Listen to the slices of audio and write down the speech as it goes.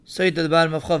Say to the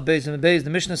bottom of Chav Beis and Beis, the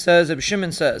Mishnah says, Rabbi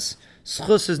Shimon says,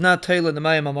 Schus is not Teila in the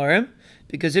Mayim Amarim,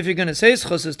 because if you're going to say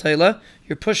Schus is Teila,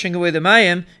 you're pushing away the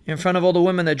Mayim in front of all the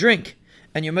women that drink.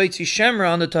 And you might see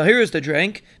Shemra on the Tahiras that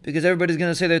drank, because everybody's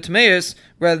going to say they're Tameis,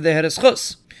 rather they had a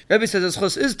Schus. Rabbi says a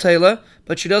Schus is Teila,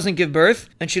 but she doesn't give birth,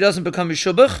 and she doesn't become a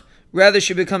Shubach, rather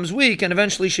she becomes weak, and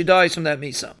eventually she dies from that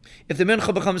Misa. If the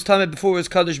Mincha becomes Tameh before it's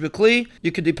Kaddish B'Kli,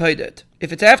 you could depay it.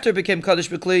 If it's after it became Kaddish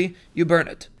B'Kli, you burn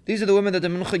it. These are the women that the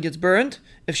Mincha gets burned.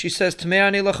 If she says Tameh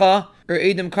Ani Lecha, or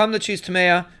Eidim come that she's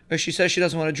Tameh, or she says she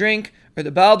doesn't want to drink, or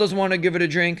the Baal doesn't want to give her to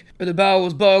drink, or the Baal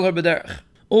was Baal her B'derech.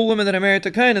 All women that are married to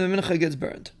a Kain, and the Mincha gets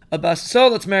burned. A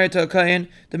Basasol that's married to a Kain,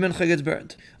 the Mincha gets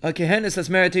burned. A Kehenis that's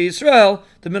married to Yisrael,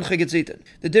 the Mincha gets eaten.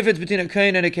 The difference between a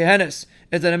Kain and a Kehenis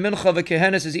is that a Mincha of a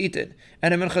Kehenis is eaten,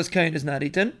 and a Mincha's Kain is not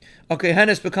eaten. A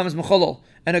Kehenis becomes Mecholol,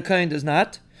 and a Kain does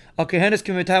not. A Kehenis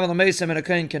can be Tamal Meisem, and a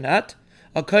Kain cannot.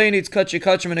 A Kain eats Kachi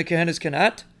Kachim, and a Kehenis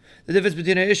cannot. The difference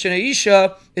between a Ish and a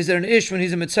Isha is that an Ish, when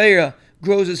he's a Mitzayra,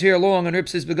 grows his hair long and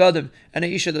rips his begadim, and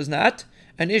a Isha does not.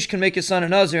 An Ish can make his son a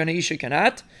Nazir, and a Isha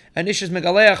cannot. An Ish is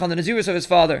Megaleach on the Nazirus of his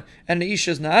father, and an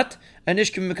Isha is not. An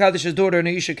Ish can Mekadesh his daughter, and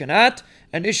a Isha cannot.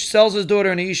 An Ish sells his daughter,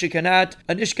 and a Isha cannot.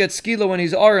 An Ish gets Skila when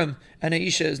he's Arim, and a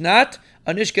Isha is not.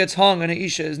 An Ish gets hung, and a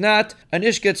Isha is not. An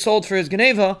Ish gets sold for his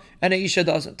Geneva, and a Isha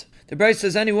doesn't. The Bryce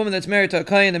says any woman that's married to a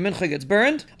Kayin, the Mincha gets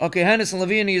burned. Okay, Hannes and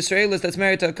Levi and the Yisraelis that's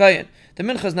married to a Kayin, the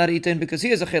Mincha is not eaten because he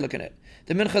has a chiluk in it.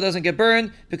 The Mincha doesn't get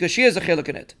burned because she has a chiluk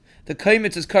in it. The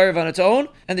Kaimitz is karv on its own,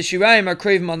 and the Shirayim are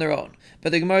cravim on their own.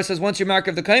 But the Gemara says once you're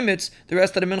markiv the Kaimitz, the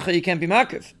rest of the Mincha you can't be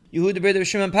markiv. Yehuda Breder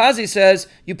Shimon Pazi says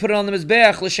you put it on the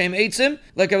Mizbeach l'shem eitzim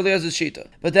like Rabbi Eliezer's shita.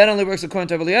 But that only works according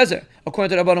to Rabbi Eliezer.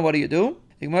 According to Rabbanan, what do?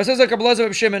 The Gemara says like Rabbi Eliezer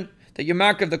of Shimon that you're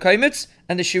markiv the Kaimitz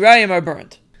and the Shirayim are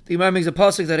burned. The Gemara makes a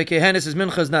pasuk that a Kehenis'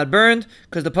 mincha is not burned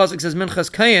because the pasuk says mincha's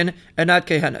kayin and not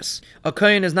Kehenis. A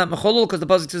kayin is not mecholol because the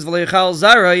pasuk says v'leichal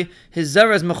zarai, his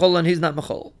zara is mechol and he's not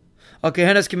mechol. A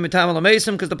Kehenis can be tamal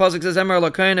amesim because the pasuk says emar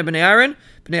la kayin b'nei Aaron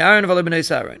v'le b'nei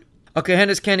Sarin. A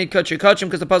Kehenis can't eat kachim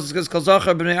because the pasuk says kol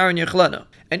zachar b'nei Aaron yechlena.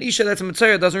 And Isha that's a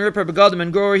mitzayah doesn't rip her begadim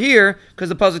and grow her here because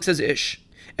the pasuk says ish.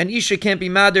 And Isha can't be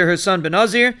mader her son ben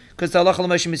Nazir because the halacha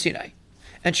l'moshe misinai.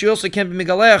 And she also can't be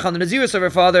Megaleach on the Nazirus of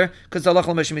her father because the halacha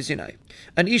l'moshe misinai.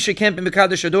 And Isha can't be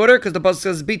Mekadesh her daughter because the pasuk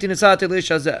says biti nisate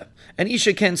l'isha zeh. And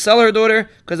Isha can't sell her daughter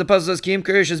because the pasuk says kiim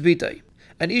k'irish is bitai.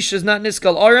 And Isha is not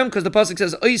niskal aram because the pasuk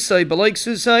says oisai b'loik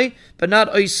susai, but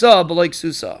not oisa b'loik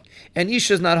susa. And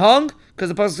Isha is not hung because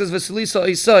the pasuk says v'silisa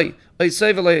oisai,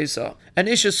 oisai v'lei oisa. And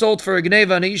Isha is sold for a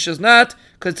gneva and Isha is not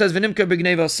because it says v'nimka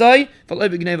b'gneva sai, v'lei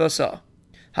b'gneva sa.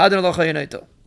 Hadan halacha yinaito.